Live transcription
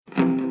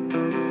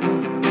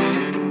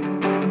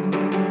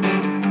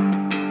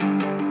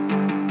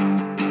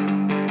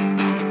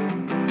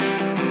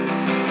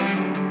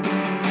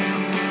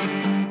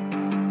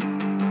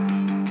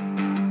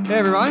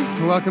everybody.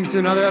 Welcome to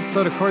another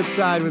episode of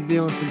Courtside with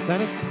Bielenson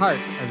Tennis, part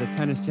of the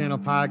Tennis Channel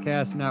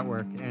Podcast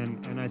Network.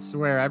 And I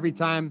swear, every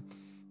time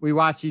we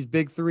watch these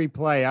big three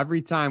play,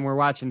 every time we're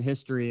watching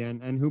history,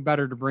 and who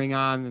better to bring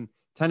on than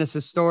tennis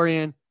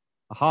historian,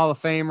 a Hall of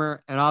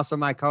Famer, and also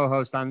my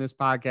co-host on this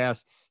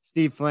podcast,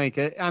 Steve Flink.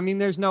 I mean,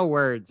 there's no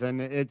words,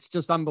 and it's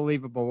just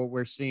unbelievable what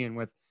we're seeing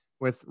with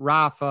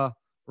Rafa,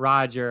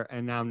 Roger,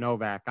 and now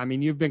Novak. I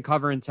mean, you've been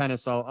covering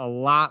tennis a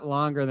lot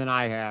longer than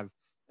I have.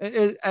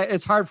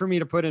 It's hard for me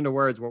to put into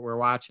words what we're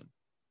watching.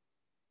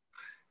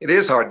 It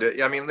is hard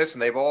to, I mean, listen,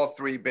 they've all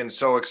three been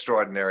so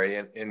extraordinary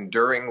and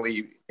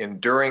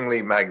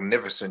enduringly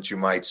magnificent, you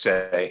might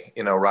say.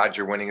 You know,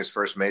 Roger winning his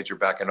first major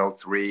back in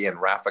 2003, and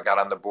Rafa got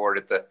on the board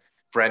at the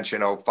French in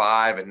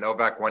 2005, and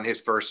Novak won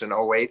his first in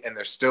 2008, and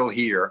they're still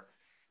here.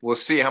 We'll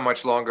see how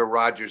much longer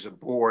Roger's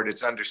aboard.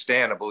 It's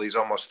understandable. He's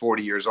almost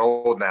 40 years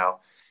old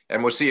now.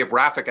 And we'll see if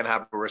Rafa can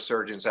have a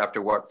resurgence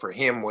after what for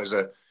him was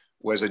a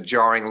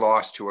jarring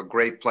loss to a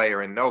great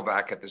player in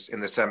Novak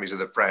in the semis of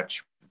the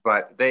French.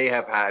 But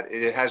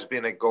it has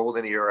been a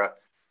golden era,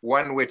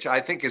 one which I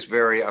think is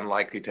very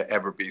unlikely to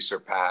ever be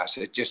surpassed.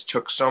 It just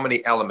took so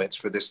many elements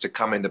for this to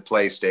come into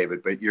place,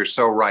 David, but you're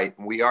so right.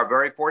 We are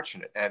very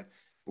fortunate, and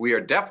we are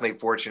definitely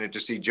fortunate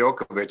to see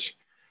Djokovic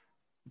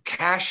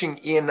cashing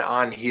in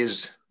on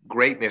his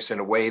greatness in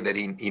a way that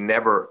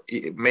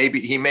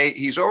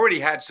he's already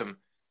had some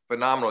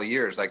phenomenal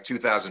years like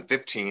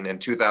 2015 and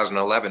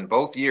 2011.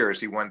 Both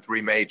years he won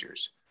three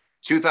majors.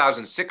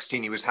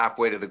 2016 he was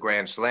halfway to the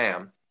Grand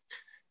Slam,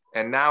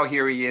 and now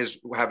here he is,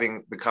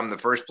 having become the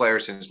first player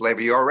since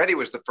Laver. He already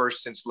was the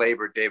first since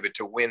Laver, David,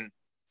 to win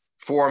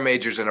four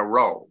majors in a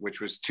row,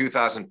 which was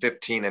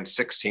 2015 and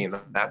 16.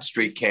 That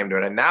streak came to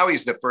it, and now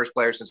he's the first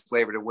player since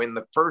Laver to win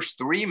the first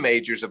three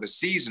majors of a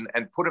season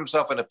and put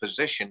himself in a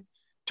position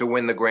to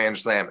win the Grand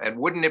Slam. And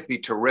wouldn't it be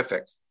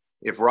terrific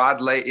if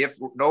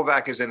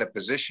Novak is in a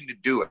position to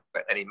do it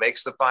and he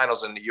makes the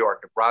finals in New York,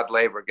 if Rod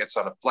Laver gets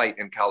on a flight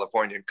in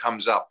California and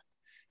comes up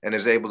and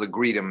is able to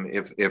greet him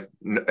if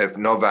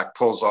Novak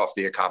pulls off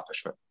the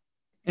accomplishment.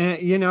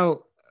 And, you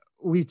know,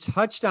 we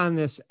touched on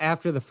this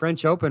after the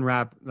French Open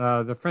wrap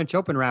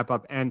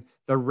up, and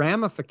the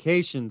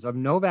ramifications of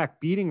Novak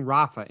beating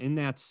Rafa in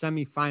that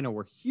semifinal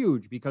were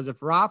huge, because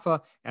if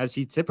Rafa, as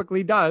he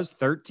typically does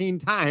 13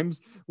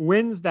 times,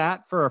 wins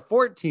that for a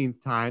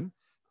 14th time,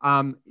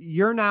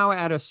 you're now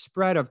at a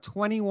spread of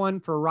 21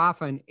 for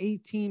Rafa and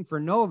 18 for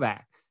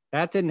Novak.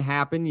 That didn't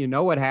happen. You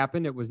know what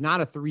happened? It was not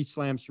a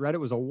 3-slam spread. It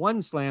was a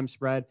 1-slam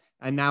spread.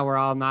 And now we're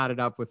all knotted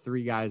up with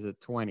three guys at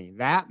 20.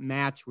 That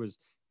match was,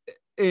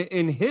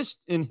 in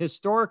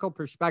historical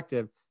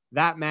perspective,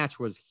 that match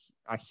was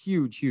a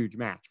huge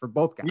match for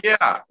both guys.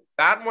 Yeah,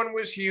 that one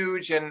was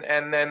huge. And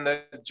then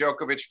the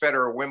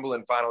Djokovic-Federer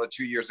Wimbledon final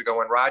 2 years ago,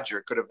 when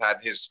Roger could have had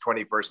his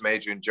 21st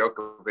major and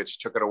Djokovic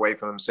took it away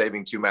from him,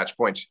 saving 2 match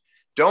points.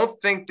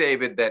 Don't think,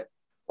 David, that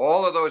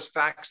all of those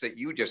facts that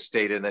you just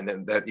stated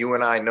and that you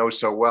and I know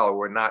so well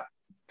were not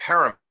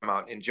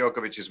paramount in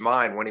Djokovic's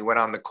mind when he went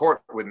on the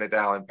court with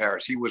Nadal in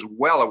Paris. He was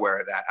well aware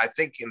of that. I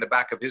think in the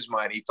back of his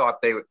mind, he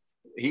thought they were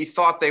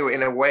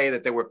in a way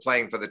that they were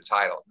playing for the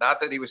title. Not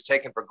that he was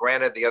taken for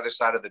granted the other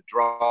side of the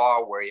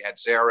draw, where he had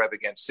Zverev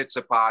against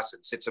Tsitsipas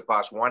and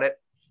Tsitsipas won it,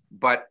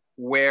 but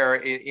where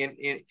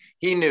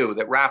he knew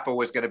that Rafa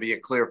was going to be a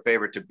clear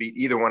favorite to beat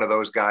either one of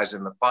those guys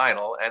in the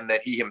final, and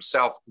that he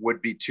himself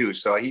would be too.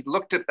 So he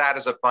looked at that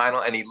as a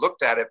final, and he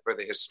looked at it for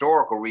the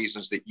historical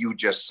reasons that you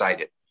just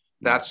cited.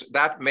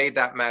 That made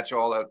that match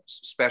all out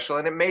special,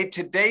 and it made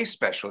today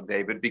special,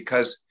 David,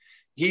 because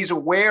he's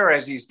aware,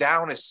 as he's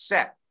down a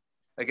set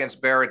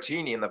against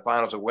Berrettini in the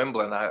finals of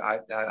Wimbledon,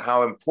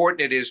 how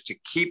important it is to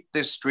keep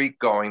this streak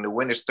going, to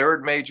win his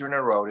third major in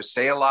a row, to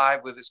stay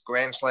alive with his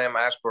Grand Slam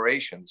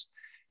aspirations,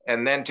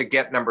 and then to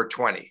get number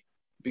 20.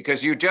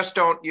 Because you just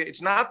don't,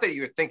 it's not that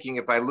you're thinking,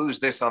 if I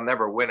lose this, I'll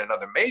never win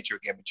another major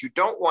again, but you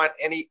don't want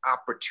any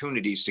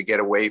opportunities to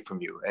get away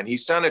from you. And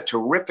he's done a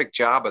terrific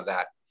job of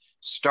that,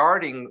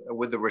 starting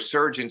with the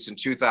resurgence in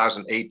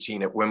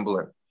 2018 at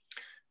Wimbledon,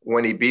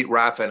 when he beat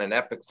Rafa in an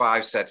epic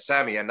 5-set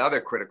semi,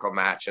 another critical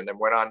match, and then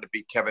went on to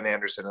beat Kevin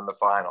Anderson in the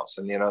finals.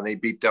 And, you know, they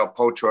beat Del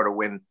Potro to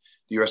win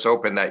the US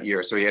Open that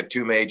year. So he had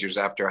 2 majors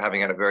after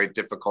having had a very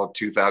difficult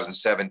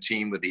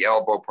 2017 with the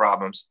elbow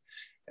problems.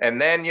 And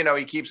then, you know,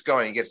 he keeps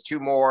going. He gets 2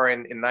 more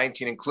in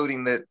 19,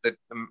 including the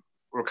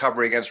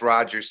recovery against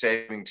Roger,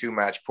 saving 2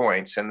 match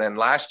points. And then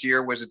last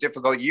year was a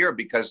difficult year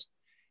because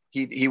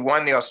he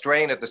won the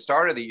Australian at the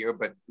start of the year,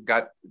 but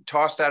got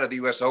tossed out of the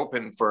US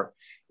Open for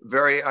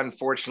very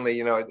unfortunately,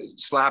 you know,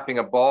 slapping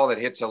a ball that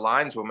hits a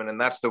lineswoman, and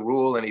that's the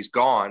rule, and he's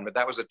gone. But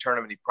that was a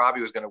tournament he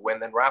probably was going to win.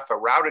 Then Rafa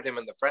routed him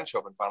in the French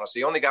Open final. So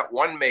he only got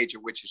 1 major,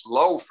 which is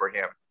low for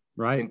him,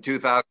 right, in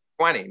 2020.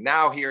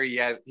 Now here he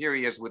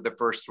is with the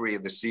first 3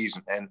 of the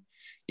season. And,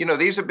 you know,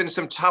 these have been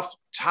some tough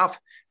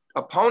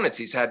opponents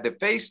he's had to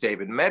face,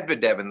 David.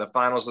 Medvedev in the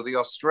finals of the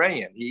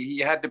Australian. He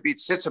had to beat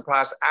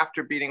Tsitsipas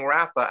after beating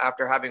Rafa,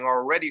 after having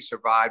already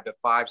survived a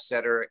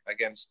 5-setter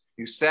against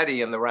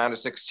Musetti in the round of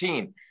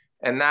 16.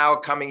 And now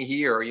coming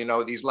here,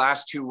 these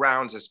last two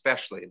rounds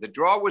especially, the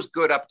draw was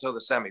good up till the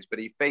semis, but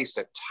he faced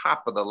a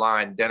top of the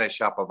line Denis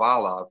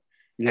Shapovalov,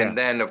 and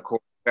then of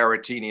course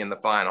Berrettini in the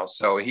final.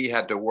 So he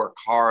had to work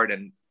hard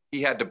and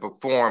he had to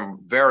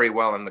perform very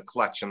well in the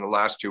clutch in the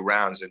last two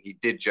rounds, and he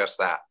did just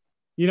that.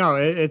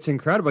 It's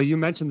incredible. You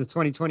mentioned the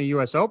 2020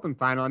 U.S. Open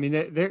final. I mean,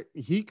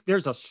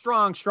 there's a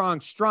strong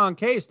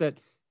case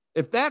that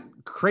if that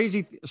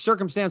crazy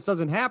circumstance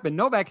doesn't happen,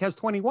 Novak has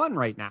 21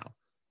 right now.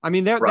 I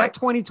mean, that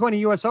 2020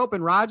 U.S.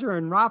 Open, Roger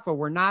and Rafa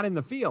were not in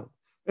the field.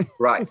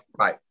 Right.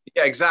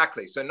 Yeah,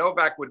 exactly. So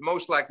Novak would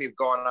most likely have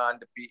gone on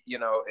to be,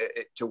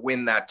 to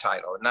win that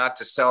title, not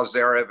to sell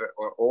Zverev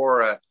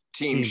or a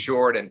team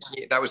short. And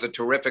that was a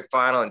terrific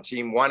final and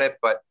team won it.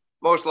 But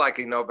most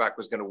likely Novak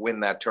was going to win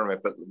that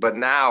tournament. But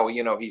now,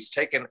 he's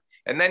taken,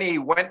 and then he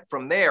went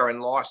from there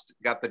and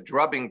got the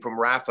drubbing from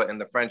Rafa in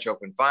the French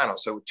Open final.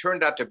 So it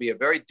turned out to be a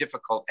very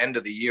difficult end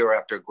of the year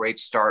after a great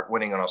start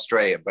winning in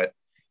Australia. But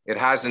it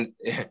hasn't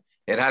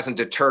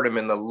deterred him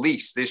in the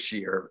least this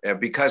year,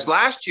 because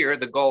last year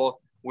the goal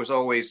was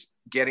always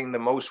getting the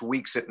most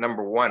weeks at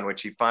number one,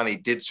 which he finally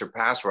did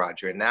surpass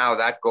Roger. And now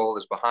that goal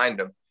is behind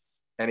him.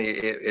 And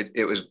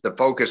the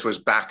focus was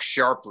back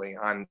sharply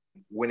on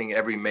winning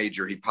every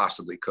major he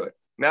possibly could.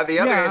 Now, the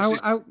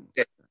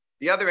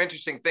other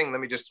interesting thing,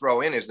 let me just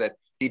throw in, is that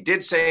he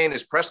did say in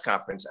his press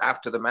conference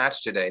after the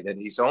match today that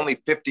he's only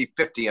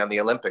 50-50 on the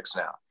Olympics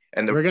now.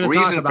 And we're going to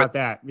talk about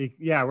that.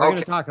 Yeah, we're going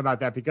to talk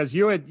about that because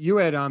you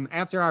had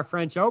after our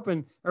French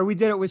Open, or we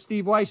did it with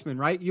Steve Weissman,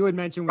 right? You had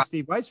mentioned with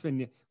Steve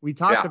Weissman, we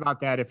talked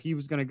about that, if he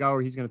was going to go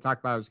or he's going to talk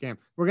about his game.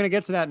 We're going to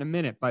get to that in a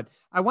minute, but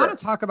I want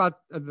to talk about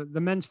the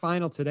men's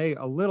final today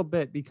a little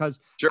bit because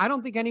I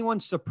don't think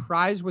anyone's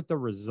surprised with the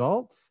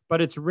result,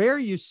 but it's rare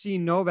you see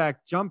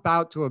Novak jump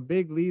out to a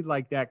big lead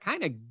like that,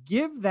 kind of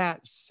give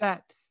that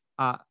set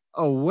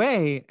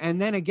away. And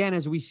then again,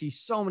 as we see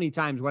so many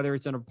times, whether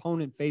it's an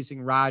opponent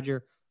facing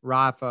Roger,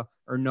 Rafa,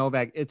 or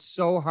Novak, it's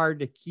so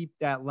hard to keep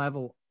that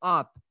level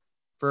up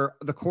for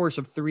the course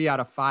of 3 out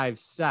of 5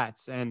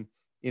 sets. And,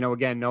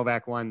 again,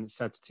 Novak won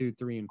sets 2,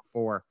 3, and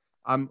 4.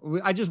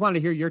 I just wanted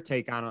to hear your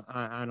take on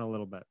a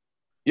little bit.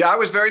 Yeah, I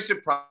was very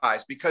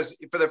surprised because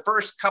for the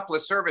first couple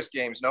of service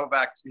games,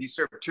 Novak, he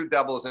served 2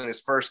 doubles in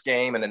his first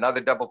game and another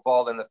double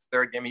fault in the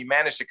third game. He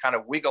managed to kind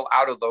of wiggle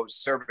out of those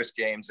service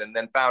games and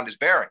then found his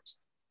bearings.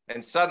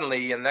 And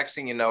suddenly, and next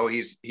thing you know,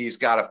 he's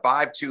got a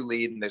 5-2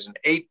 lead, and there's an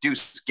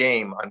 8-deuce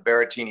game on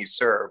Berrettini's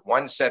serve,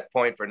 1 set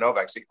point for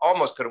Novak. So he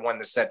almost could have won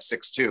the set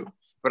 6-2.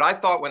 But I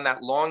thought when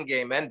that long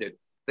game ended,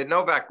 that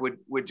Novak would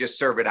just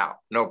serve it out,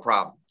 no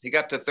problem. He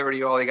got to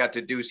 30, all he got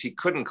to deuce. He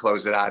couldn't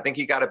close it out. I think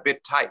he got a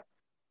bit tight.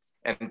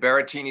 And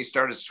Berrettini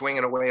started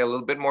swinging away a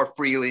little bit more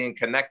freely and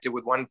connected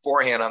with one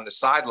forehand on the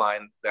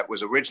sideline that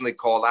was originally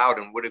called out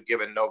and would have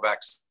given Novak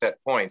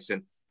set points.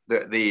 And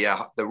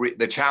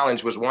the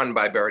challenge was won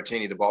by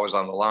Berrettini. The ball was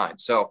on the line.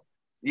 So,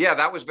 yeah,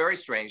 that was very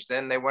strange.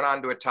 Then they went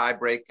on to a tie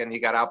break and he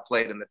got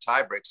outplayed in the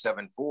tie break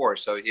 7-4.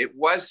 So it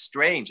was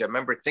strange. I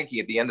remember thinking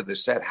at the end of the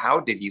set, how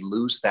did he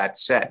lose that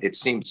set? It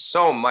seemed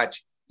so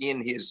much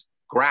in his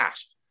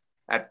grasp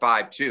at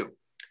 5-2.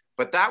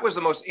 But that was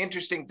the most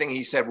interesting thing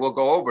he said. We'll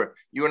go over.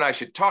 You and I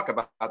should talk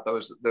about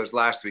those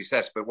last 3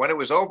 sets. But when it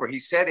was over, he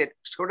said it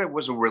sort of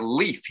was a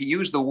relief. He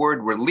used the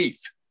word relief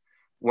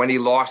when he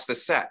lost the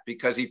set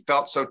because he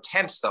felt so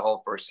tense the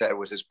whole first set. It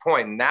was his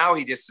point. Now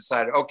he just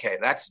decided, okay,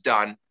 that's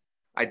done.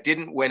 I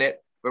didn't win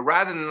it. But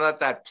rather than let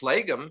that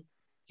plague him,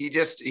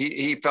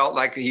 he felt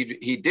like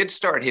he did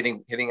start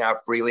hitting out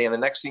freely. And the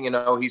next thing you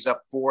know, he's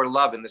up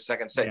 4-love in the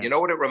second set. Yeah. You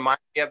know what it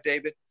reminded me of,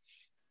 David?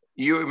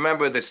 You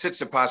remember the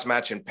Tsitsipas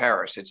match in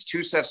Paris. It's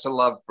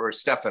 2-0 for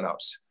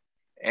Stefanos.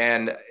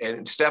 And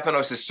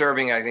Stefanos is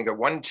serving, I think, a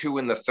 1-2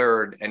 in the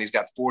third, and he's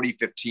got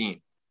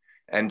 40-15.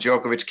 And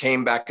Djokovic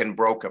came back and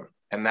broke him.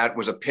 And that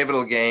was a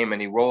pivotal game,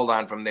 and he rolled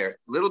on from there.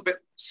 A little bit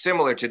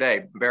similar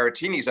today.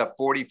 Berrettini's up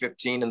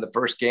 40-15 in the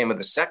first game of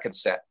the second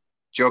set.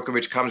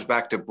 Djokovic comes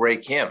back to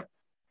break him.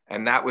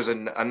 And that was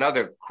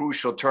another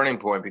crucial turning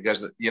point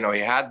because, he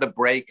had the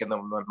break and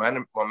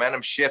the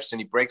momentum shifts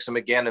and he breaks him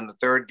again in the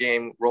third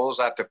game, rolls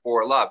out to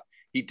 4-love.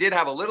 He did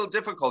have a little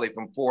difficulty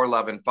from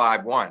 4-love and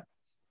 5-1.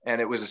 And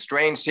it was a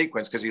strange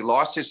sequence because he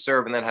lost his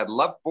serve and then had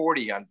love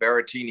 40 on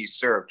Berrettini's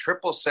serve,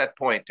 triple set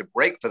point to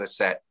break for the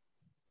set.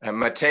 And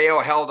Matteo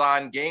held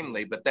on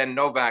gamely, but then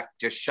Novak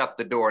just shut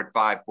the door at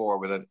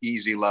 5-4 with an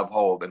easy love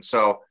hold. And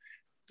so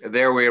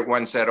there we at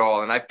 1 set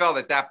all. And I felt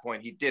at that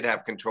point he did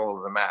have control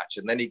of the match.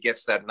 And then he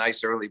gets that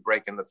nice early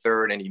break in the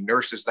third and he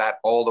nurses that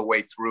all the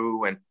way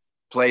through and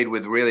played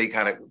with really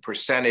kind of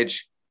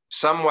percentage,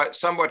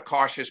 somewhat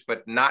cautious,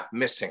 but not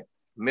missing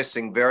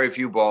very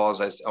few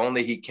balls as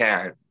only he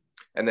can.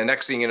 And the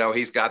next thing you know,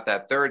 he's got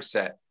that third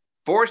set.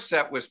 Fourth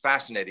set was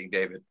fascinating,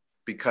 David,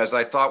 because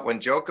I thought when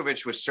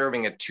Djokovic was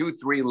serving a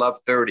 2-3 love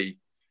 30,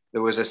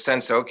 there was a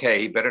sense,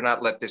 okay, he better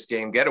not let this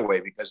game get away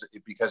because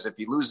if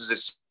he loses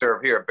his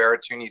serve here,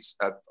 Berrettini's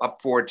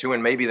up 4-2,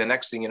 and maybe the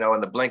next thing you know,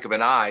 in the blink of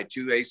an eye,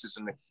 2 aces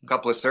and a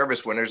couple of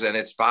service winners, and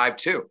it's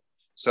 5-2.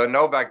 So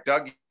Novak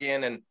dug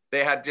in, and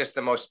they had just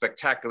the most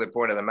spectacular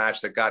point of the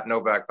match that got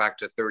Novak back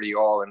to 30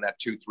 all in that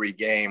 2-3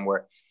 game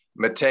where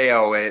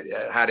Matteo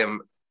had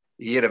him.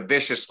 He hit a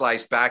vicious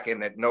slice back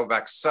and that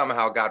Novak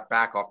somehow got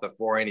back off the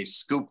forehand. He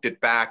scooped it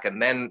back and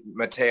then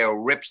Matteo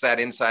rips that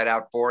inside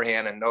out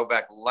forehand and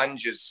Novak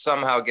lunges,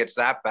 somehow gets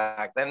that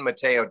back. Then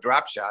Matteo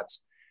drop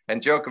shots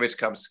and Djokovic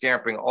comes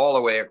scampering all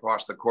the way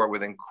across the court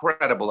with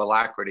incredible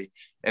alacrity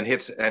and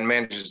hits and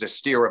manages to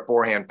steer a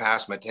forehand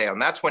past Matteo.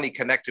 And that's when he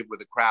connected with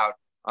the crowd,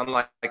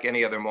 unlike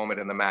any other moment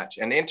in the match.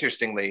 And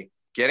interestingly,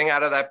 getting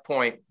out of that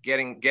point,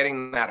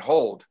 getting that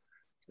hold,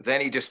 then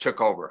he just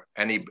took over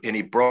and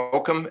he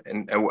broke him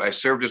and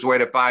served his way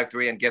to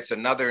 5-3 and gets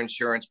another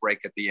insurance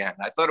break at the end.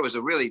 I thought it was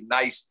a really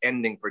nice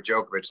ending for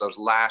Djokovic, those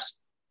last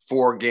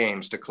 4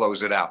 games to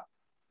close it out.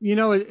 You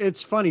know,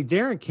 it's funny.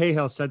 Darren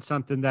Cahill said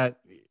something that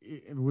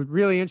was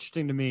really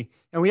interesting to me.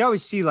 And we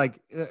always see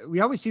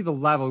the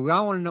level. We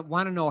all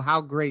want to know how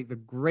great the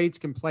greats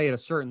can play at a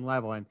certain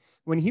level. And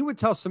when he would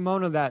tell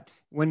Simona that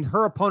when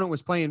her opponent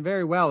was playing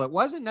very well, it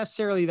wasn't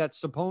necessarily that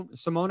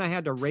Simona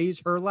had to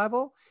raise her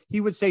level. He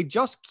would say,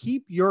 just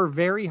keep your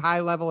very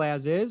high level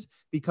as is,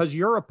 because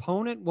your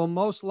opponent will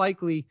most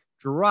likely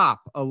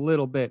drop a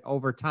little bit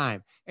over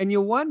time. And you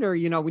wonder,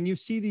 you know, when you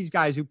see these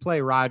guys who play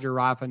Roger,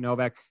 Rafa,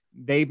 Novak,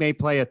 they may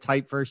play a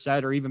tight first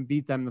set or even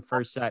beat them the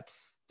first set.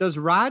 Does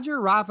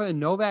Roger, Rafa, and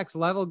Novak's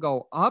level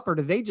go up, or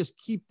do they just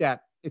keep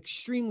that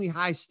extremely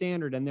high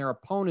standard and their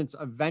opponents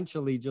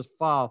eventually just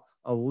fall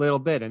a little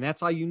bit? And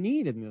that's all you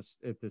need at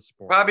this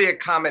sport. Probably a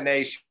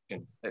combination,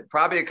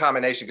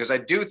 because I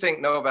do think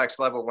Novak's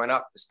level went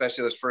up,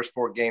 especially those first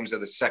 4 games of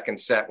the second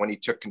set when he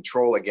took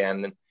control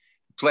again and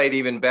played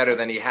even better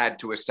than he had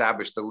to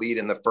establish the lead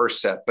in the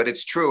first set. But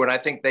it's true. And I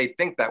think they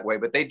think that way,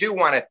 but they do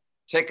want to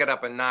take it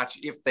up a notch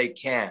if they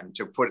can,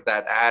 to put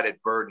that added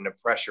burden of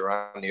pressure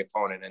on the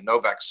opponent. And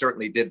Novak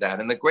certainly did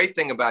that. And the great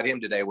thing about him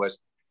today was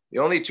the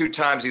only 2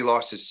 times he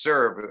lost his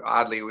serve,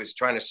 oddly, he was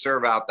trying to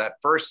serve out that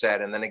first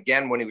set. And then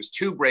again, when he was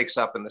 2 breaks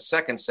up in the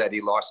second set,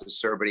 he lost his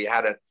serve, but he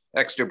had an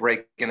extra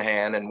break in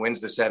hand and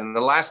wins the set. And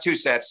the last 2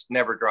 sets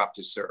never dropped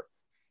his serve.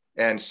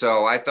 And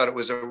so I thought it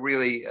was a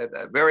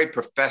very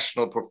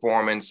professional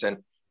performance.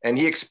 And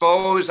he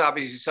exposed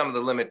obviously some of the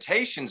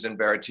limitations in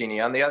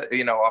Berrettini on the other,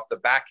 you know, off the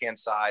backhand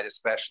side,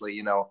 especially,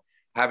 you know,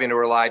 having to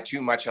rely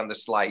too much on the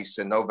slice,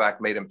 and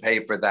Novak made him pay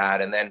for that.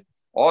 And then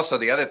also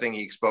the other thing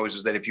he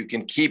exposes that if you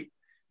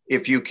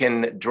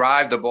can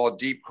drive the ball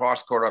deep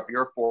cross court off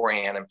your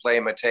forehand and play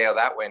Matteo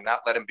that way and not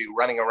let him be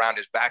running around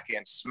his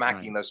backhand,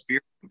 smacking those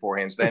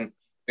forehands, then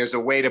there's a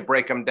way to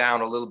break him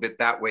down a little bit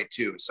that way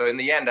too. So in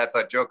the end, I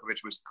thought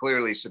Djokovic was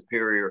clearly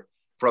superior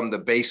from the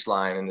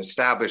baseline and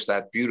established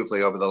that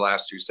beautifully over the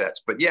last 2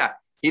 sets. But yeah,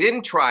 he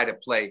didn't try to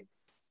play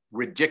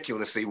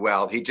ridiculously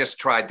well. He just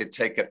tried to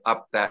take it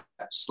up that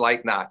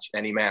slight notch,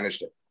 and he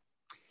managed it.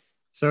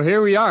 So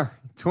here we are,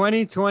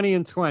 2020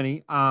 and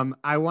 20.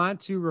 I want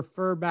to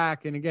refer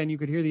back, and again, you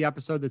could hear the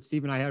episode that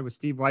Steve and I had with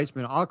Steve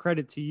Weissman. All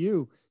credit to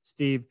you,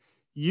 Steve.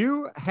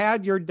 You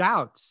had your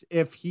doubts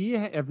if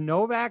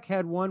Novak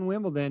had won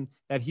Wimbledon,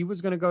 that he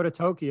was going to go to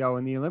Tokyo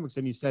in the Olympics,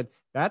 and you said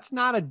that's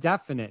not a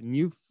definite, and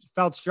you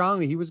felt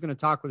strongly he was going to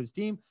talk with his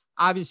team.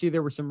 Obviously,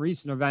 there were some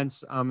recent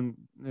events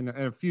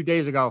a few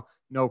days ago,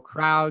 no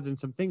crowds, and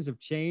some things have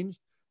changed.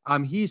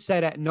 He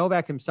said,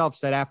 Novak himself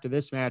said after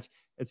this match,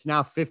 it's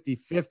now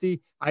 50-50.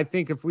 I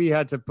think if we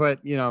had to put,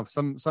 you know,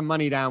 some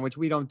money down, which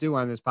we don't do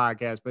on this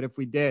podcast, but if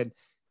we did,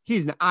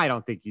 I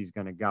don't think he's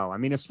going to go. I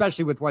mean,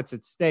 especially with what's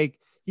at stake,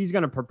 he's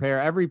going to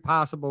prepare every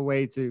possible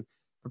way to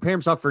prepare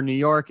himself for New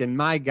York. And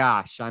my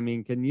gosh, I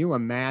mean, can you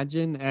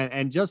imagine?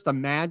 And just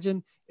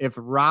imagine if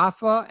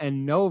Rafa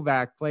and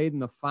Novak played in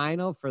the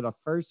final for the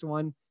first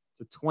one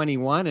to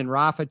 21 and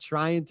Rafa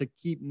trying to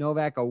keep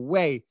Novak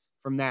away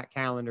from that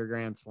calendar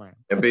Grand Slam.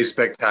 It'd be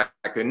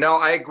spectacular. No,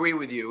 I agree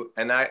with you.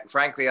 And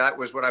frankly, that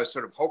was what I was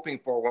sort of hoping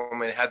for when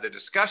we had the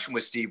discussion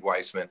with Steve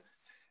Weissman.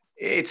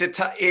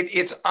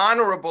 It's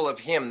honorable of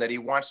him that he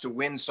wants to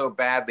win so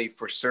badly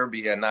for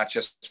Serbia, not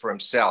just for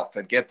himself,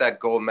 and get that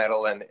gold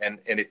medal. And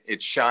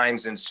it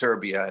shines in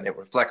Serbia and it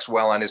reflects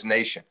well on his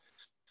nation.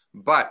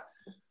 But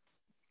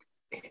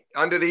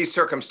under these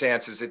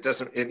circumstances, it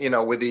doesn't,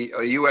 with the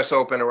US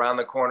Open around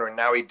the corner, and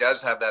now he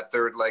does have that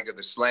third leg of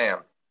the slam.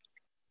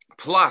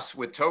 Plus,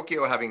 with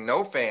Tokyo having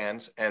no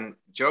fans and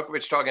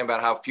Djokovic talking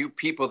about how few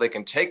people they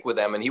can take with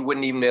them, and he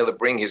wouldn't even be able to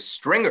bring his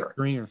stringer.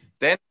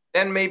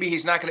 Then maybe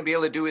he's not going to be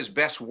able to do his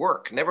best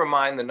work. Never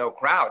mind the no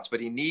crowds,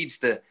 but he needs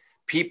the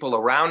people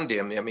around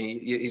him. I mean,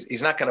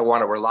 he's not going to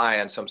want to rely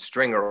on some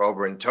stringer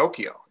over in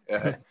Tokyo.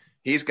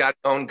 He's got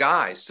his own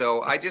guys.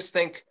 So I just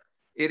think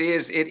it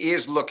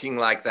is looking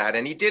like that.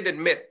 And he did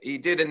admit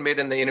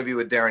in the interview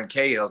with Darren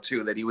Cahill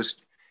too, that he was,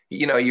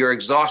 you're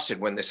exhausted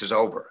when this is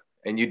over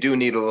and you do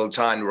need a little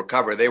time to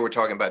recover. They were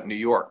talking about New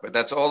York, but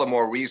that's all the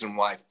more reason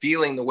why,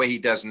 feeling the way he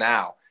does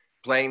now,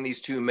 playing these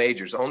 2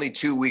 majors, only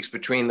 2 weeks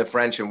between the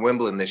French and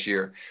Wimbledon this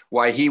year,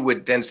 why he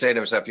would then say to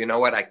himself, you know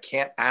what, I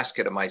can't ask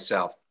it of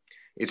myself.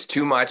 It's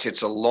too much.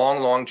 It's a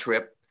long, long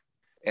trip.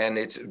 And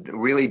it's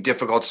really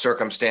difficult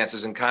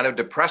circumstances and kind of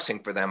depressing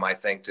for them, I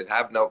think, to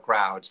have no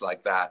crowds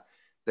like that.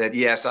 That,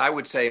 yes, I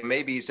would say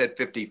maybe he said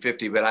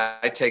 50-50, but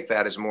I take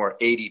that as more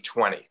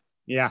 80-20.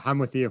 Yeah, I'm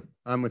with you.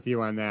 I'm with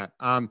you on that.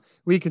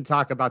 We can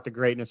talk about the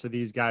greatness of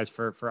these guys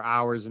for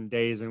hours and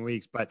days and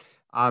weeks, but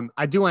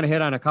I do want to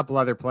hit on a couple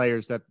other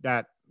players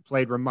that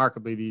played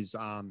remarkably these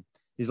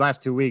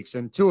last 2 weeks,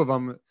 and two of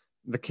them,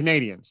 the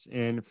Canadians,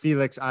 in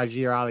Felix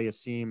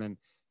Auger-Aliassime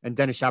and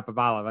Denis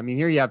Shapovalov. I mean,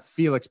 here you have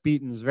Felix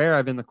beating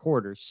Zverev in the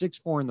quarters,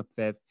 6-4 in the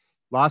fifth,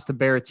 lost to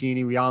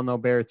Berrettini. We all know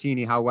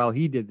Berrettini, how well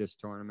he did this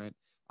tournament.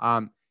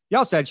 You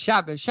also had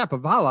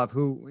Shapovalov,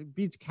 who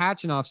beats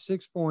Khachanov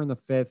 6-4 in the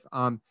fifth.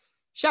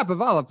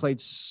 Shapovalov played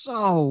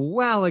so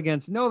well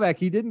against Novak.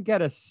 He didn't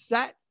get a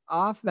set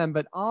off them,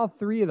 but all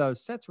three of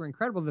those sets were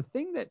incredible. The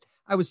thing that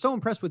I was so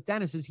impressed with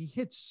Denis is he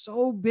hits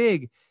so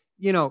big.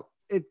 You know,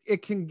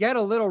 it can get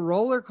a little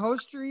roller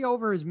coastery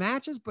over his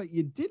matches, but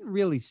you didn't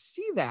really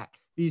see that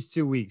these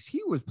 2 weeks.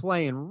 He was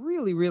playing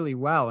really, really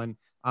well. And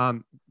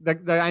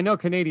I know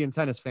Canadian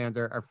tennis fans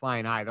are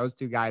flying high. Those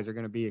two guys are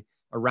going to be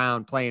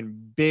around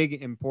playing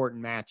big,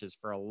 important matches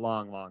for a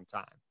long, long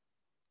time.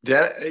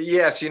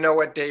 Yes, you know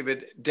what,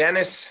 David?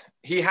 Denis,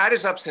 he had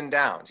his ups and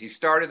downs. He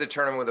started the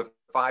tournament with a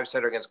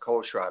 5-setter against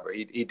Kohlschreiber.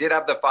 He did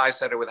have the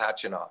 5-setter with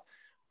Khachanov,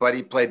 but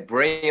he played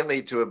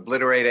brilliantly to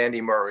obliterate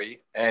Andy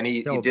Murray, and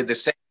he did the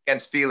same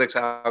against Felix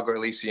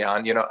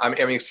Auger-Aliassime. You know, I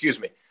mean, excuse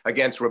me,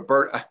 against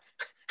Bautista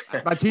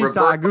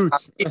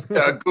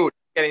Agut.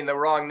 Getting the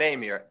wrong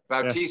name here.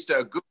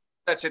 Bautista Agut,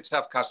 such a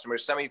tough customer,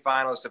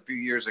 semifinalist a few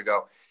years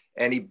ago,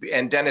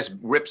 and Denis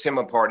rips him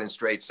apart in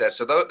straight sets.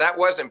 So that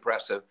was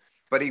impressive.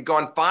 But he'd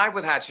gone 5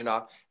 with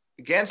Khachanov.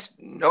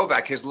 Against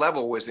Novak, his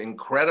level was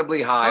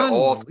incredibly high,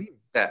 all 3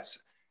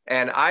 sets.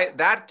 And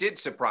that did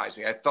surprise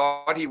me. I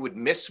thought he would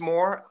miss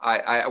more.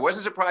 I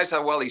wasn't surprised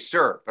how well he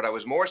served, but I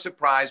was more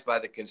surprised by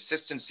the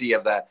consistency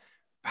of that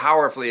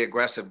powerfully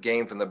aggressive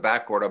game from the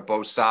backcourt of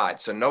both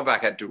sides. So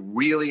Novak had to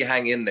really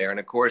hang in there. And,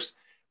 of course,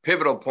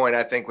 pivotal point,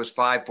 I think, was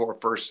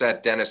 5-4 first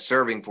set, Denis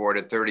serving for it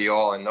at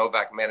 30-all, and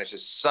Novak managed to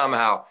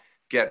somehow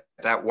get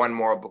that one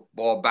more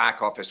ball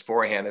back off his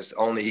forehand, as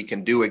only he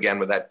can do again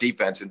with that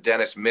defense. And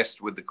Denis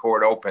missed with the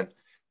court open.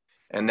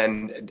 And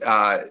then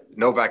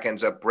Novak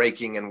ends up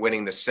breaking and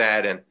winning the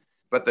set.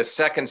 But the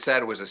second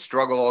set was a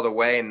struggle all the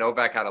way. And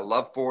Novak had a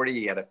love 40.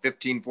 He had a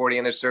 15-40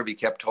 in his serve. He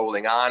kept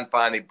holding on,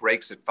 finally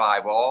breaks at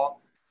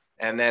 5-all.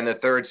 And then the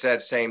third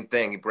set, same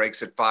thing. He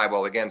breaks at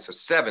 5-all again. So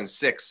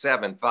 7-6,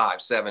 7-5,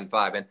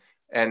 7-5.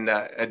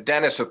 And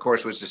Denis, of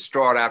course, was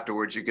distraught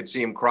afterwards. You could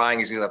see him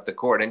crying as he left the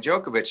court. And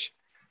Djokovic,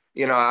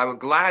 you know, I'm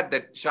glad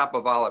that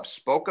Shapovalov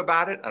spoke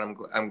about it, and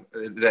I'm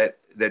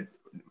that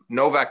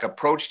Novak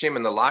approached him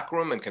in the locker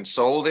room and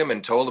consoled him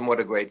and told him what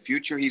a great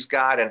future he's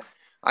got. And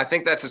I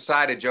think that's a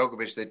side of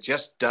Djokovic that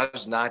just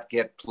does not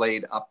get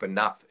played up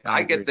enough.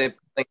 I get the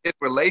his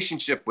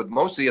relationship with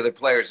most of the other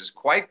players is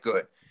quite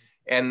good,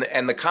 and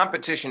the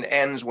competition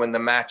ends when the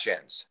match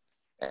ends.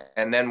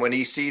 And then when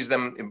he sees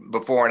them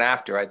before and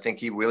after, I think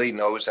he really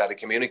knows how to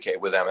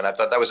communicate with them. And I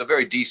thought that was a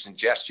very decent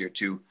gesture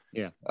to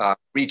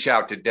reach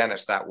out to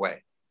Denis that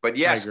way. But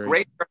yes,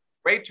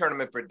 great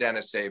tournament for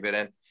Denis, David.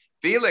 And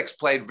Felix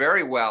played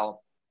very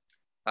well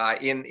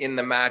in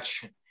the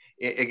match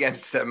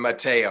against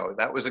Matteo.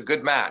 That was a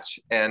good match.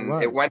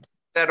 And it went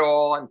set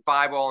all and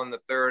 5-all in the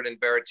third. And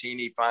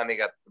Berrettini finally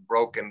got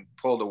broken,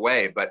 pulled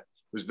away. But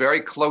it was very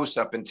close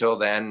up until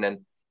then. And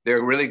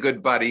they're really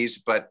good buddies.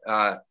 But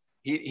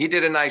he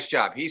did a nice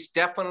job. He's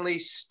definitely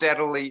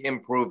steadily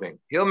improving.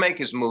 He'll make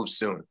his move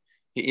soon.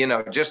 You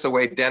know, just the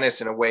way Denis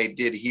in a way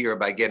did here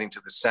by getting to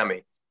the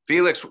semi.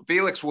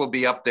 Felix will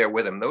be up there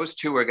with him. Those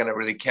two are going to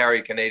really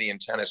carry Canadian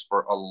tennis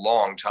for a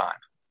long time.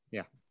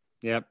 Yeah.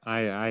 Yep. I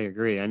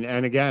agree.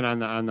 And again,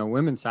 on the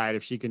women's side,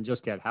 if she can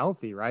just get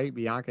healthy, right?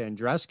 Bianca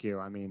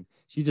Andreescu, I mean,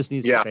 she just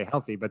needs to stay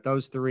healthy. But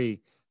those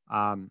three,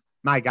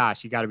 my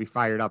gosh, you got to be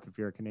fired up if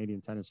you're a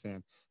Canadian tennis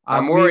fan.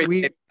 I'm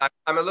worried.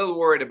 I'm a little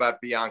worried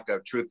about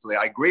Bianca, truthfully.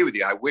 I agree with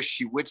you. I wish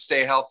she would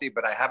stay healthy,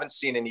 but I haven't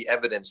seen any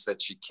evidence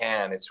that she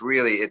can.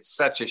 It's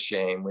such a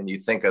shame when you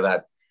think of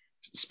that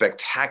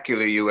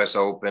spectacular U.S.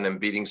 Open and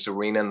beating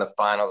Serena in the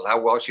finals, how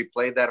well she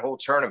played that whole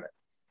tournament,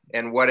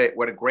 and what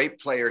a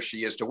great player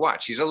she is to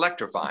watch. She's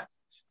electrifying.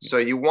 So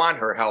you want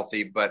her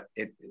healthy, but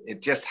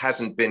it just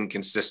hasn't been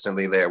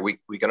consistently there. We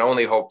can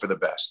only hope for the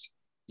best.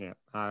 Yeah,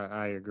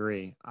 I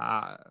agree.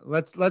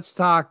 Let's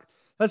talk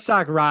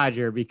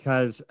Roger,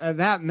 because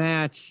that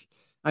match,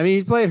 I mean,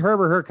 he's played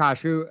Herbert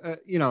Hurkacz, who,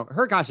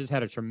 Hurkacz has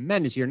had a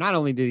tremendous year. Not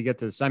only did he get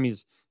to the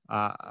semis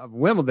of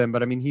Wimbledon,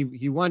 but I mean,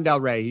 he won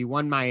Delray, he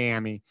won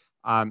Miami.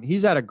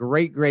 He's had a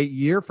great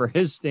year for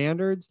his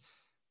standards.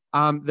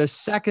 The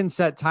second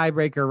set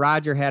tiebreaker,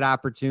 Roger had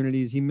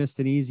opportunities. He missed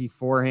an easy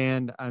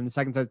forehand on the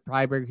second set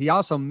tiebreaker. He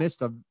also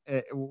missed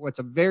what's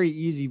a very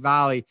easy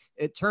volley.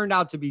 It turned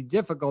out to be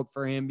difficult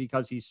for him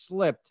because he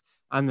slipped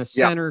on the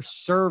center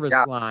service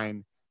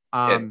line.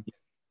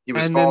 He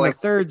was and falling. Then the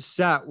third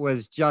set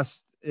was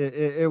just,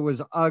 it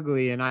was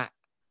ugly. And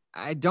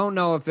I don't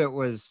know if it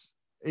was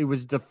he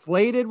was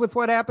deflated with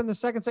what happened the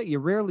second set. You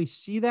rarely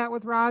see that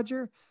with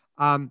Roger.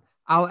 I'll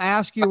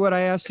ask you what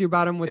I asked you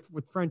about him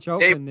with French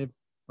Open.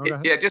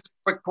 Yeah, just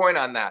a quick point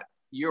on that.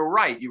 You're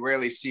right. You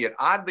rarely see it.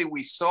 Oddly,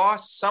 we saw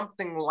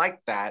something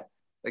like that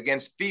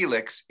against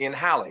Felix in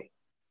Halle,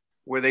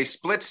 where they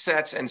split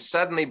sets, and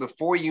suddenly,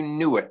 before you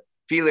knew it,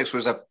 Felix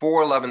was at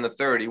 4-love in the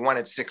third. He won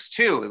at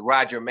 6-2.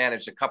 Roger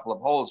managed a couple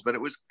of holds, but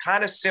it was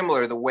kind of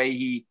similar the way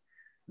he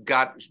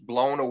got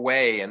blown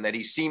away and that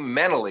he seemed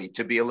mentally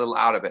to be a little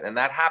out of it. And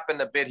that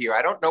happened a bit here.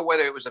 I don't know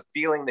whether it was a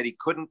feeling that he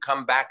couldn't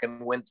come back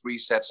and win 3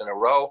 sets in a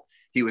row.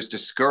 He was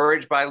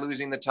discouraged by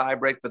losing the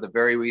tiebreak for the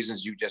very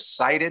reasons you just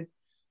cited.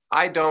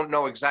 I don't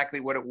know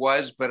exactly what it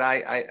was, but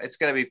it's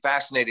going to be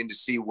fascinating to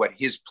see what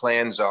his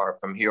plans are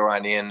from here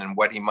on in and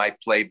what he might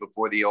play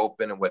before the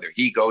Open and whether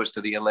he goes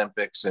to the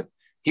Olympics. And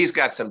he's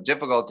got some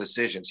difficult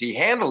decisions. He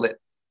handled it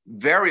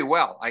very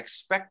well. I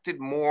expected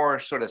more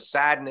sort of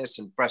sadness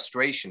and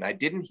frustration. I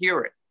didn't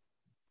hear it.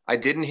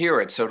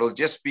 So it'll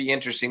just be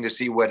interesting to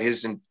see what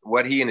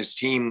he and his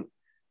team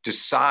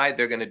decide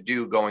they're going to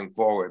do going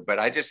forward. But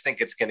I just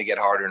think it's going to get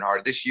harder and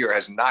harder. This year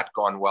has not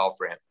gone well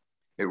for him.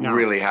 It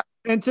really has.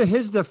 And to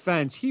his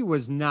defense, he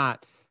was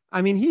not.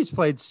 I mean, he's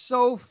played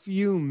so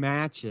few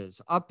matches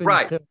up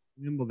until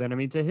Wimbledon. I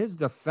mean, to his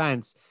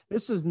defense,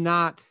 this is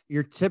not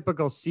your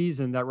typical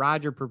season that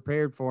Roger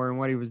prepared for and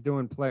what he was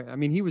doing. I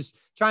mean, he was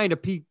trying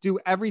to do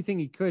everything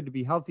he could to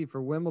be healthy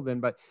for Wimbledon,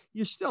 but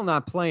you're still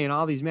not playing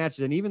all these matches.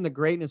 And even the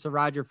greatness of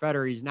Roger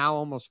Federer, he's now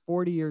almost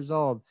 40 years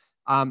old.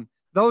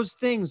 Those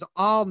things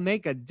all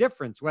make a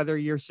difference, whether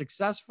you're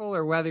successful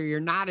or whether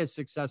you're not as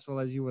successful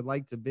as you would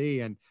like to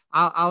be. And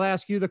I'll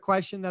ask you the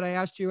question that I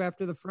asked you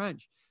after the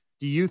French.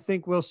 Do you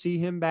think we'll see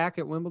him back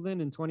at Wimbledon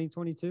in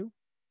 2022?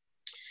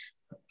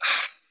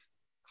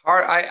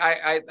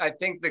 I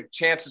think the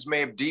chances may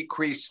have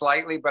decreased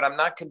slightly, but I'm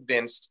not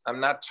convinced. I'm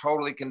not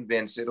totally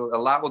convinced. A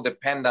lot will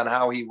depend on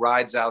how he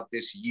rides out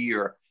this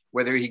year,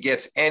 whether he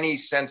gets any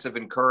sense of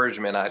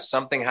encouragement.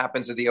 Something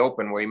happens at the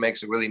Open where he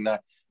makes a really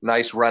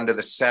nice run to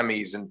the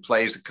semis and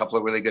plays a couple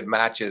of really good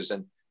matches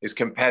and is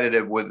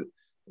competitive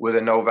with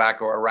a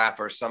Novak or a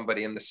Rafa or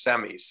somebody in the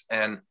semis.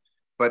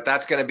 But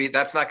that's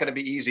not going to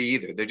be easy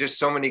either. There're just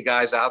so many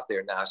guys out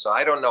there now. So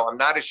I don't know. I'm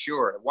not as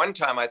sure. At one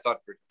time I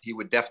thought he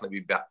would definitely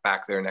be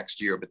back there next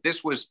year, but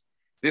this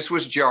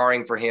was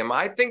jarring for him.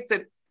 I think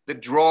that the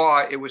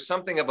draw, it was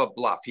something of a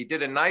bluff. He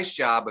did a nice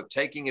job of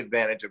taking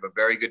advantage of a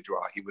very good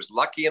draw. He was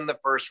lucky in the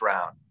first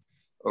round.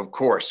 Of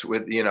course,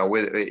 you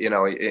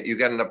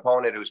got an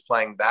opponent who's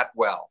playing that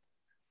well,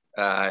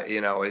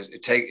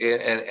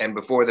 and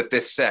before the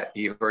fifth set,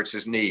 he hurts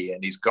his knee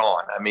and he's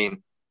gone. I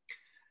mean,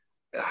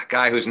 a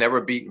guy who's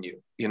never beaten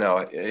you,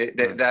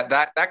 that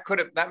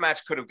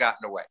match could have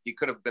gotten away. He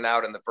could have been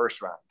out in the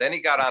first round. Then he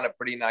got on a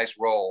pretty nice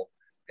roll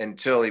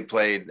until he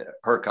played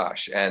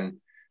Hurkacz. And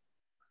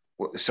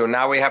so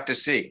now we have to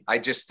see. I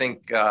just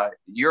think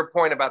your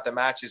point about the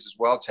matches is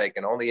well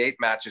taken. Only 8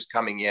 matches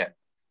coming in.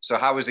 So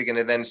how is he going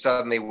to then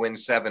suddenly win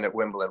 7 at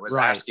Wimbledon? Was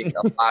asking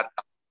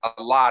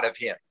a lot of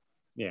him.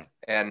 Yeah.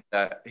 And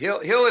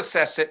he'll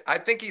assess it. I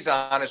think he's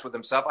honest with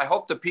himself. I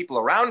hope the people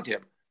around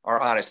him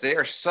are honest. They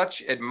are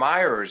such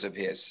admirers of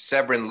his.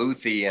 Severin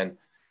Luthi and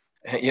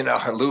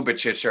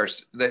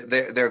Lubicic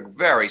they're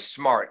very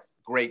smart,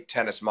 great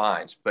tennis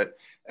minds. But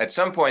at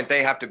some point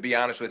they have to be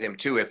honest with him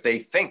too. If they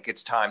think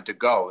it's time to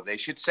go, they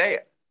should say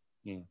it.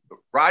 Yeah.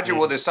 Roger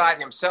will decide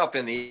himself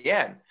in the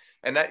end.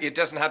 And that it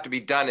doesn't have to be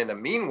done in a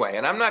mean way.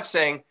 And I'm not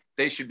saying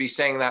they should be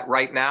saying that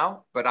right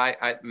now, but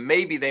I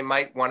maybe they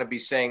might want to be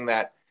saying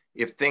that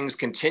if things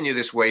continue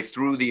this way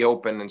through the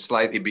Open and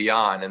slightly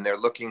beyond, and they're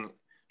looking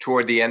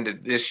toward the end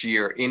of this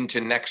year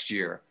into next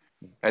year,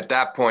 at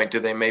that point,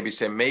 do they maybe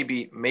say,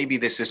 maybe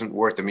this isn't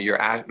worth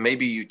it?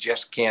 Maybe you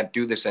just can't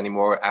do this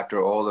anymore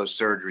after all those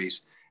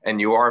surgeries,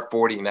 and you are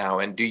 40 now,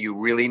 and do you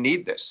really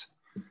need this?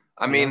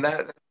 I mean,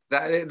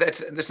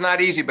 that's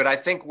not easy, but I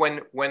think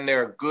when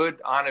there are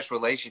good, honest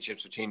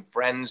relationships between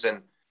friends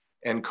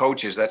and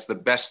coaches, that's the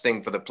best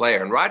thing for the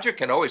player. And Roger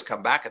can always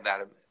come back at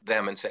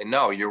them and say,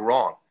 no, you're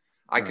wrong.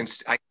 I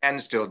can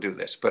still do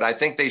this, but I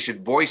think they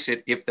should voice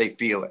it if they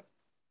feel it.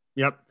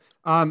 Yep.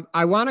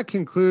 I want to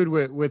conclude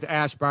with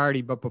Ash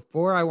Barty, but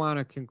before I want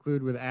to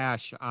conclude with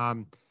Ash,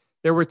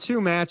 there were 2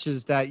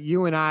 matches that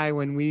you and I,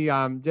 when we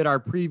did our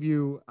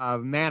preview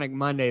of Manic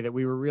Monday, that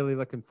we were really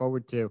looking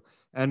forward to.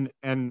 And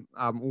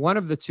one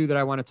of the 2 that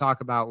I want to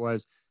talk about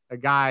was a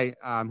guy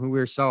who we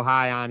were so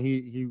high on.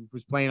 He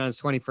was playing on his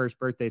 21st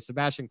birthday,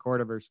 Sebastian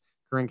Korda versus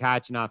Karen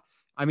Khachanov.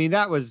 I mean,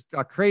 that was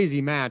a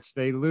crazy match.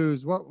 They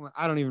lose.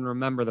 I don't even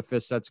remember the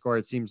 5th set score.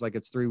 It seems like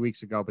it's 3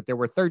 weeks ago, but there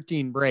were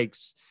 13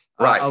 breaks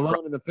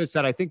alone in the 5th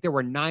set. I think there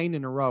were 9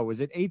 in a row.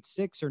 Was it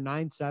 8-6 or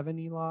 9-7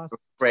 he lost?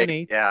 Great.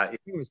 10-8. Yeah. I think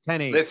it was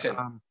 10-8.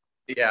 Listen,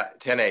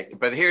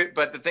 10-8.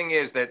 But the thing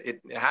is that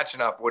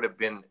Khachanov would have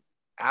been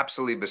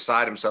absolutely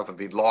beside himself if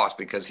he'd lost,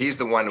 because he's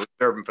the one who was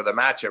serving for the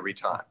match every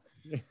time.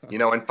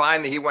 And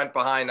finally he went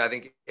behind, I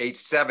think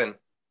 8-7,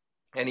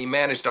 and he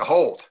managed to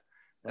hold.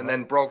 and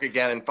then broke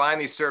again and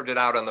finally served it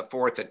out on the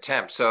fourth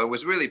attempt. So it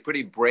was really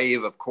pretty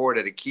brave of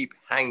Korda to keep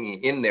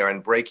hanging in there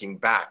and breaking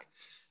back.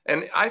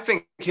 And I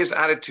think his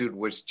attitude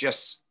was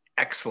just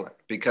excellent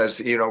because,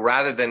 you know,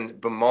 rather than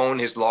bemoan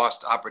his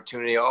lost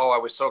opportunity, oh, I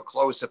was so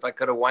close. If I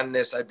could have won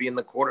this, I'd be in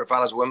the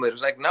quarterfinals of Wimbledon. It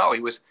was like, no,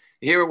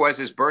 here it was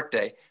his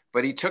birthday,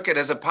 but he took it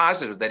as a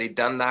positive that he'd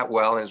done that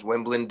well in his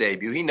Wimbledon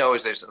debut. He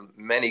knows there's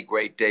many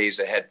great days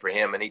ahead for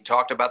him. And he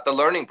talked about the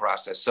learning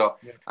process. So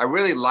I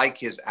really like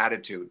his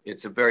attitude.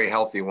 It's a very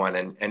healthy one.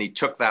 And he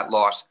took that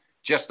loss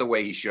just the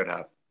way he should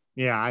have.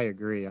 Yeah, I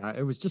agree.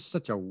 It was just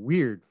such a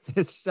weird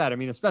fifth set. I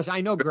mean, especially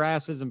I know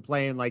grass isn't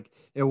playing like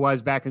it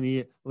was back in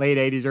the late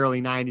 80s,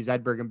 early 90s,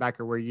 Edberg and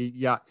Becker, where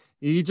you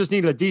just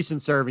needed a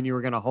decent serve and you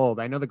were going to hold.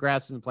 I know the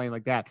grass isn't playing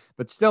like that,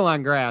 but still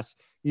on grass,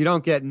 you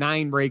don't get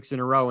 9 breaks in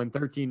a row and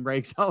 13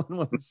 breaks all in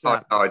one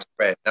set. Oh, no, it's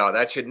great. No,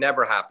 that should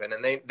never happen.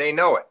 And they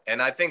know it.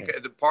 And I think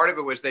the part of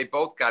it was they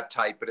both got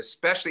tight, but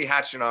especially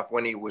Khachanov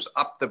when he was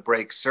up the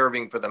break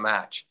serving for the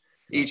match.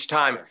 Each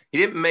time he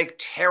didn't make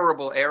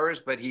terrible errors,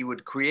 but he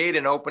would create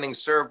an opening,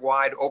 serve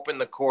wide, open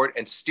the court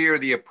and steer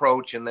the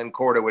approach. And then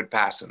Korda would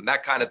pass him.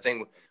 That kind of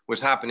thing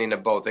was happening to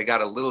both. They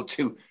got a little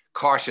too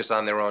cautious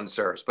on their own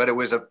serves, but it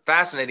was a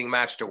fascinating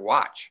match to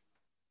watch.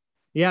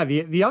 Yeah.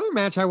 The other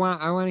match I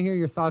want to hear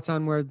your thoughts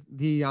on were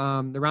the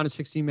round of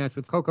 16 match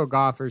with Coco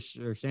Gauff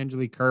or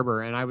Angelique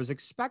Kerber. And I was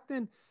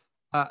expecting,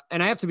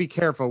 and I have to be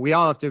careful. We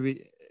all have to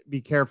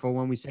be careful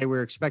when we say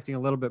we're expecting a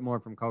little bit more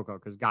from Coco,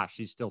 because gosh,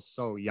 she's still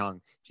so young.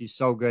 She's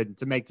so good.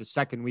 To make the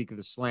second week of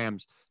the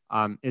slams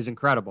is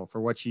incredible for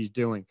what she's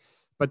doing.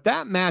 But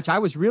that match, I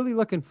was really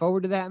looking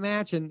forward to that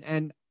match.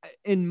 And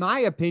in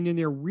my opinion,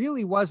 there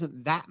really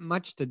wasn't that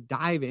much to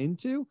dive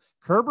into.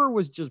 Kerber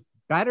was just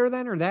better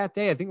than her that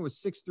day. I think it was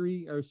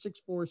 6'3" or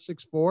 6'4",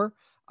 6'4".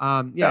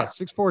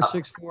 6'4",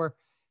 6'4".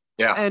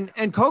 Yeah.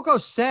 And Coco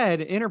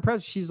said in her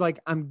press, she's like,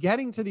 I'm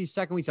getting to these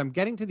second weeks. I'm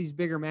getting to these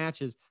bigger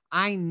matches.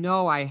 I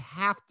know I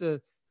have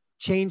to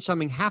change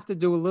something, have to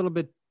do a little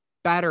bit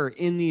better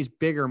in these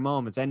bigger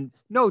moments. And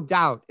no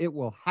doubt it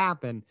will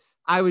happen.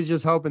 I was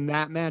just hoping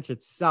that match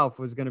itself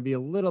was going to be a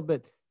little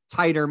bit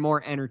tighter,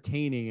 more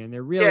entertaining. And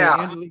they're really,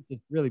 Angelique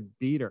just really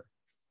beat her.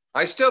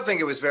 I still think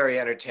it was very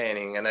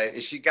entertaining,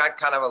 and she got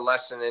kind of a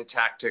lesson in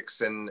tactics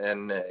and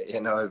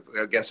you know,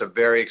 against a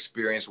very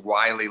experienced,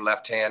 wily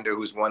left-hander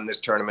who's won this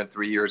tournament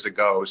 3 years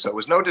ago. So it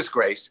was no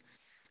disgrace.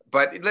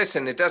 But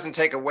listen, it doesn't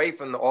take away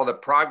from all the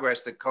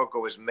progress that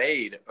Coco has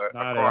made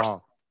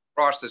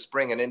across the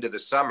spring and into the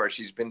summer.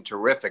 She's been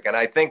terrific, and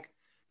I think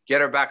get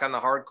her back on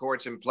the hard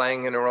courts and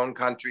playing in her own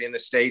country in the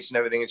States and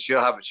everything, and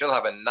she'll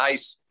have a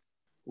nice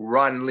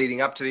run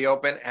leading up to the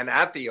Open, and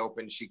at the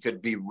Open she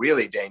could be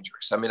really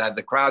dangerous. I mean,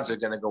 the crowds are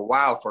going to go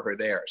wild for her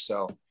there.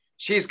 So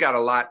she's got a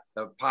lot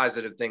of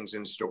positive things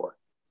in store.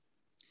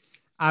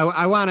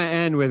 I want to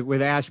end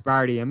with Ash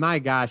Barty, and my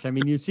gosh, I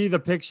mean, you see the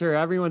picture.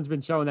 Everyone's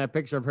been showing that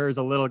picture of her as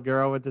a little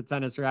girl with the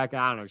tennis racket.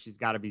 I don't know. She's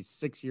got to be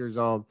 6 years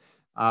old.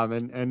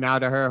 And now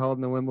to her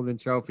holding the Wimbledon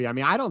trophy. I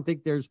mean, I don't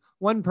think there's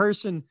one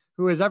person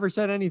who has ever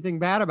said anything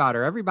bad about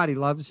her. Everybody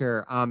loves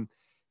her.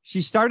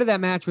 She started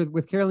that match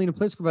with Karolina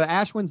Pliskova.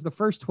 Ash wins the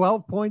first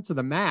 12 points of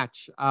the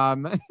match.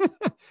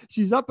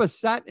 She's up a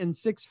set in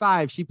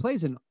 6-5. She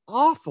plays an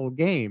awful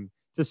game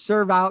to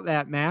serve out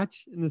that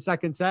match in the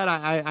second set.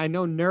 I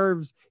know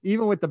nerves,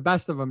 even with the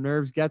best of them,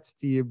 nerves gets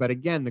to you. But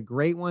again, the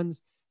great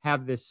ones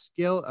have this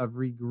skill of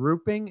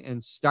regrouping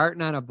and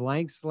starting on a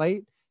blank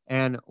slate,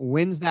 and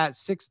wins that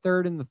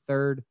 6-3 in the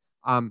third.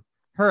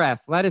 Her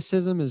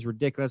athleticism is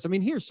ridiculous. I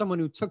mean, here's someone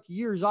who took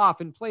years off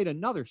and played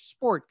another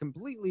sport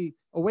completely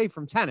away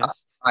from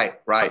tennis.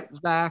 Right.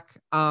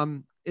 Back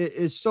it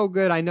is so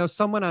good. I know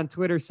someone on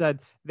Twitter said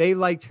they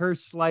liked her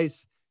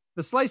slice.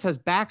 The slice has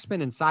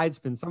backspin and side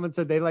spin. Someone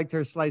said they liked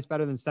her slice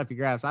better than Steffi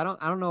Graf's. I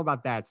don't know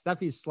about that.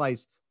 Steffi's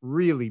slice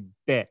really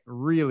bit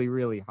really,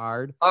 really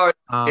hard. Oh,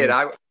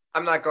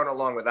 I'm not going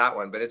along with that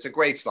one, but it's a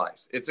great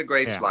slice. It's a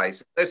great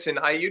slice. Listen,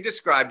 you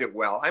described it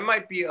well. I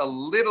might be a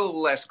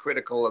little less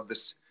critical of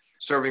this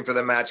serving for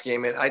the match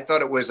game. And I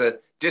thought it was a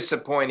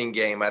disappointing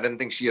game. I didn't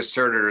think she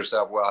asserted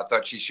herself well. I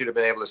thought she should have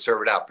been able to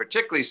serve it out,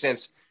 particularly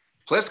since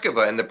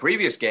Pliskova in the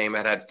previous game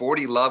had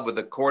 40 love with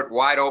the court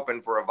wide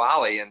open for a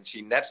volley, and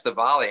she nets the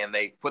volley, and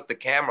they put the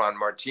camera on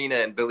Martina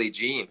and Billie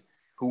Jean,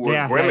 who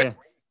were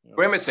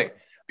grimacing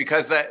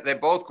because they're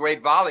both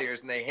great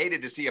volleyers, and they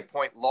hated to see a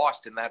point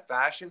lost in that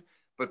fashion.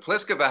 But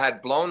Pliskova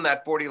had blown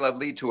that 40 love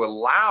lead to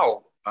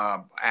allow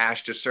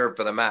Ash to serve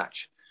for the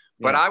match.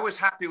 But I was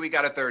happy we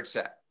got a third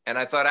set. And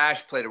I thought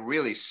Ash played a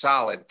really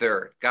solid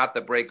third, got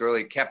the break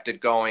early, kept it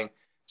going,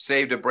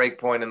 saved a break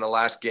point in the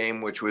last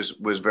game, which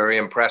was very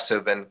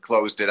impressive, and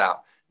closed it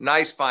out.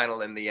 Nice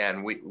final in the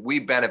end. We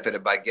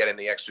benefited by getting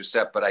the extra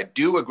set, but I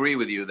do agree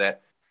with you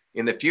that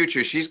in the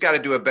future, she's got to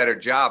do a better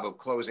job of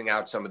closing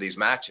out some of these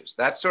matches.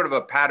 That's sort of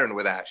a pattern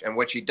with Ash. And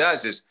what she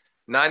does is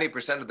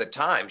 90% of the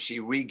time, she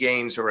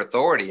regains her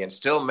authority and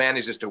still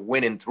manages to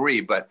win in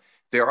 3, but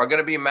there are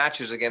going to be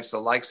matches against the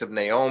likes of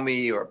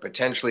Naomi or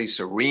potentially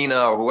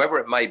Serena or whoever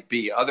it might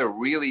be, other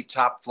really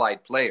top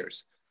flight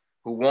players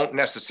who won't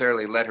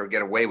necessarily let her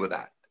get away with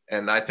that.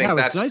 And I think it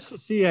that's was nice to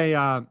see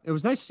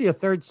a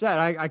third set.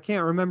 I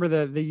can't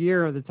remember the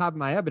year at the top of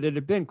my head, but it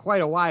had been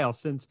quite a while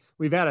since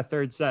we've had a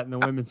third set in the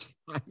women's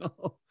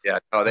final. yeah,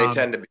 no, they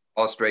tend to be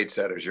all straight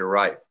setters. You're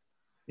right.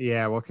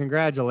 Yeah, well,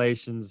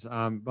 congratulations,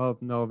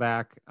 both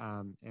Novak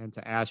and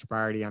to Ash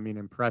Barty. I mean,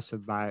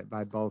 impressive by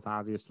both,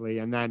 obviously.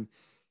 And then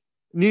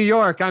New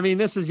York, I mean,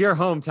 this is your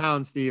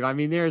hometown, Steve. I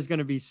mean, there's going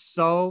to be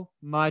so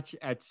much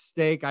at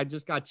stake. I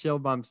just got chill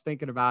bumps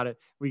thinking about it.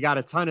 We got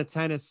a ton of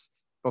tennis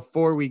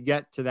before we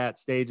get to that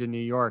stage in New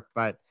York.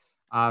 But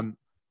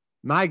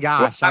my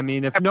gosh, I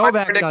mean, if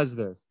Novak does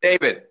this.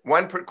 David,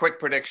 one quick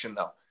prediction,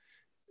 though.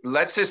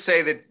 Let's just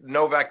say that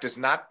Novak does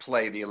not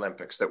play the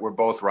Olympics, that we're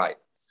both right.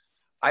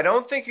 I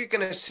don't think you're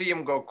going to see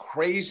him go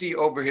crazy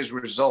over his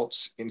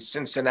results in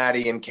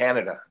Cincinnati and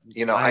Canada.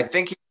 You know, I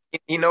think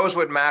he knows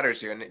what matters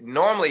here. And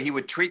normally he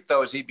would treat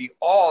those, he'd be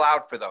all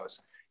out for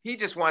those. He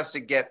just wants to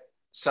get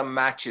some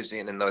matches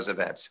in those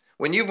events.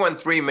 When you've won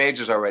 3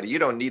 majors already, you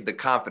don't need the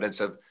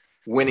confidence of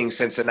winning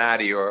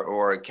Cincinnati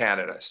or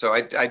Canada. So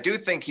I do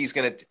think he's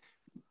going to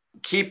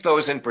keep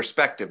those in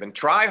perspective and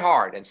try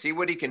hard and see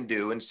what he can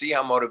do and see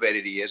how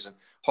motivated he is and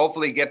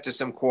hopefully get to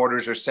some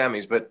quarters or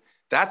semis. But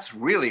that's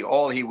really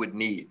all he would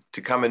need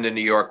to come into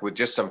New York with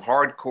just some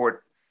hard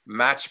court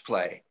match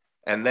play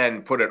and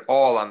then put it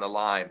all on the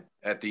line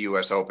at the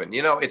U.S. Open.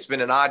 You know, it's been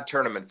an odd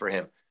tournament for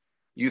him.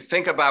 You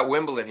think about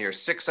Wimbledon here,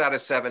 6 out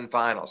of 7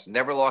 finals,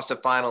 never lost a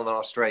final in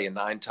Australia,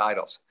 9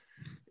 titles.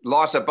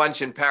 Lost a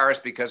bunch in Paris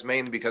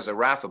mainly because of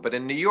Rafa. But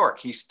in New York,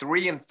 he's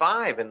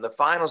 3-5 in the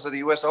finals of the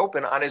U.S.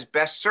 Open on his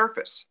best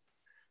surface.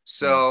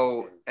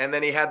 So, and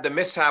then he had the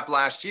mishap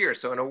last year.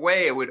 So in a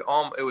way, it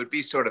would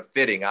be sort of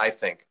fitting, I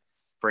think,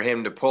 for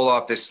him to pull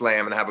off this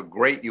slam and have a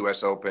great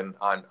U.S. Open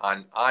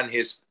on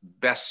his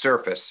best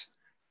surface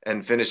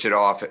and finish it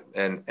off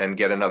and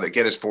get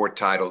his 4th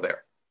title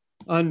there.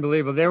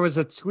 Unbelievable. There was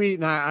a tweet,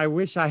 and I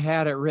wish I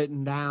had it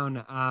written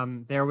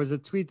down. There was a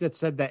tweet that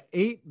said the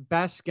 8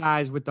 best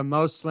guys with the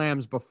most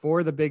slams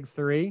before the big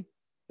 3.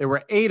 There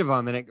were 8 of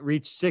them, and it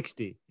reached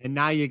 60. And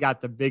now you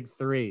got the big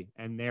 3,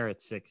 and they're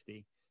at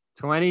 60.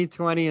 20,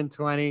 20, and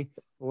 20.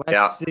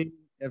 Let's see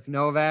if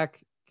Novak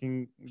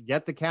can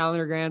get the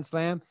calendar Grand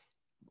Slam.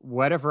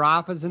 What if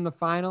Rafa's in the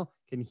final?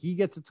 Can he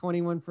get to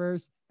 21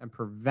 first and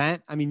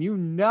prevent? I mean,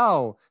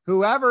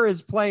 whoever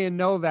is playing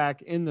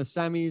Novak in the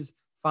semis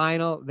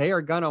final, they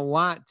are going to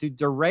want to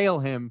derail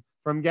him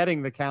from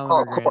getting the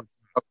calendar Grand Slam.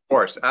 Of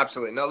course,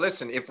 absolutely. No,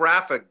 listen, if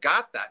Rafa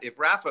got that, if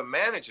Rafa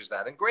manages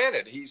that, and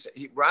granted,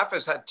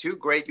 Rafa's had 2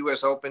 great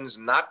U.S. Opens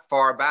not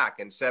far back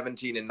in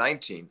 17 and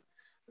 19,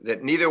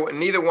 that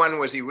neither one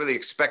was he really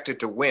expected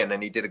to win,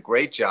 and he did a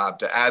great job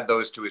to add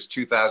those to his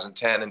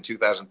 2010 and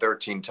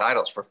 2013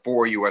 titles for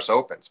 4 U.S.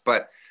 Opens.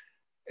 But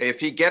if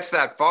he gets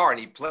that far and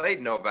he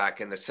played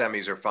Novak in the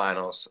semis or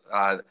finals,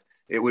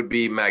 it would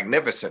be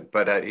magnificent.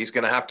 But he's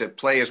going to have to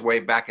play his way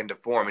back into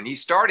form, and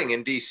he's starting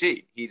in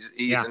D.C. He's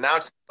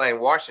announced playing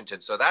Washington,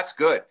 so that's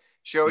good.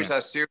 Shows how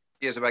serious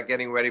he is about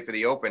getting ready for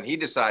the Open. He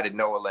decided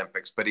no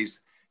Olympics, but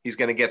he's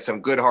going to get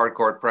some good hard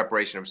court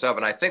preparation himself.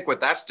 And I think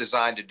what that's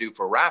designed to do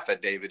for Rafa,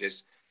 David,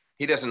 is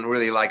he doesn't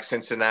really like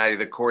Cincinnati.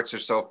 The courts are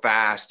so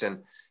fast.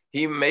 And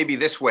he maybe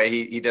this way,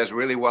 he does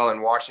really well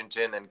in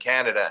Washington and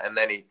Canada. And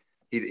then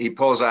he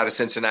pulls out of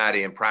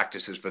Cincinnati and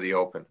practices for the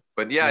Open.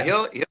 But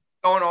he'll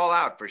going all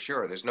out for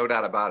sure. There's no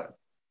doubt about it.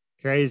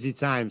 Crazy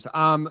times.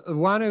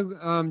 Want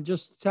to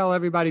just tell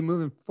everybody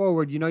moving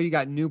forward, you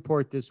got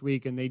Newport this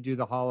week and they do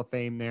the Hall of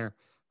Fame there.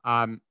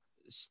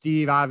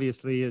 Steve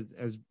obviously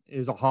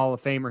is a Hall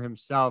of Famer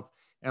himself.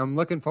 And I'm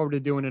looking forward to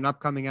doing an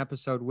upcoming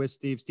episode with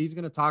Steve. Steve's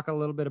going to talk a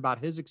little bit about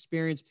his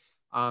experience,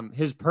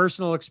 his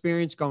personal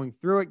experience going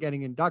through it,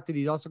 getting inducted.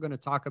 He's also going to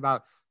talk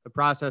about the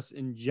process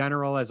in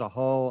general as a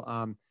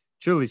whole.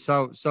 Truly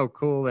so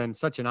cool and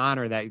such an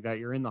honor that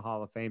you're in the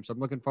Hall of Fame. So I'm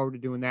looking forward to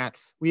doing that.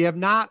 We have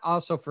not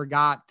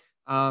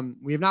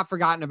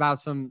forgotten about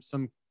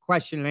some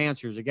question and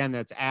answers. Again,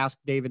 that's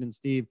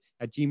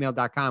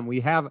askdavidandsteve@gmail.com. We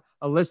have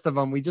a list of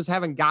them. We just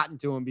haven't gotten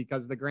to them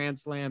because the Grand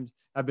Slams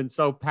have been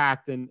so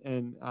packed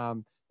and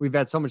we've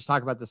had so much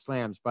talk about the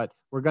slams, but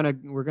we're going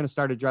to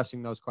start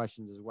addressing those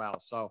questions as well.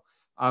 So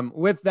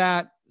with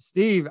that,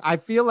 Steve, I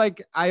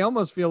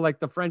almost feel like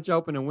the French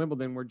Open and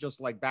Wimbledon were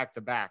just like back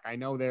to back. I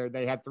know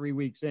they had 3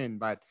 weeks in,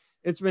 but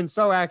it's been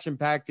so action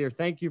packed here.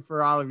 Thank you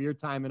for all of your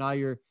time and all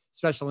your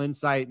special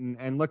insight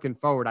and looking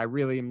forward. I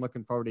really am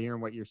looking forward to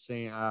hearing what you're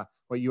saying,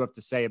 what you have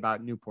to say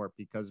about Newport,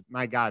 because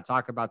my God,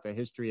 talk about the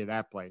history of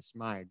that place.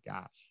 My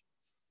gosh.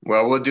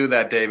 Well, we'll do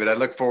that, David. I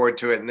look forward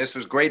to it. And this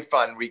was great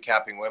fun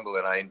recapping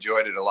Wimbledon. I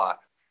enjoyed it a lot.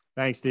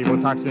 Thanks, Steve. We'll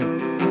talk soon.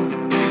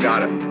 You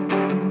got it.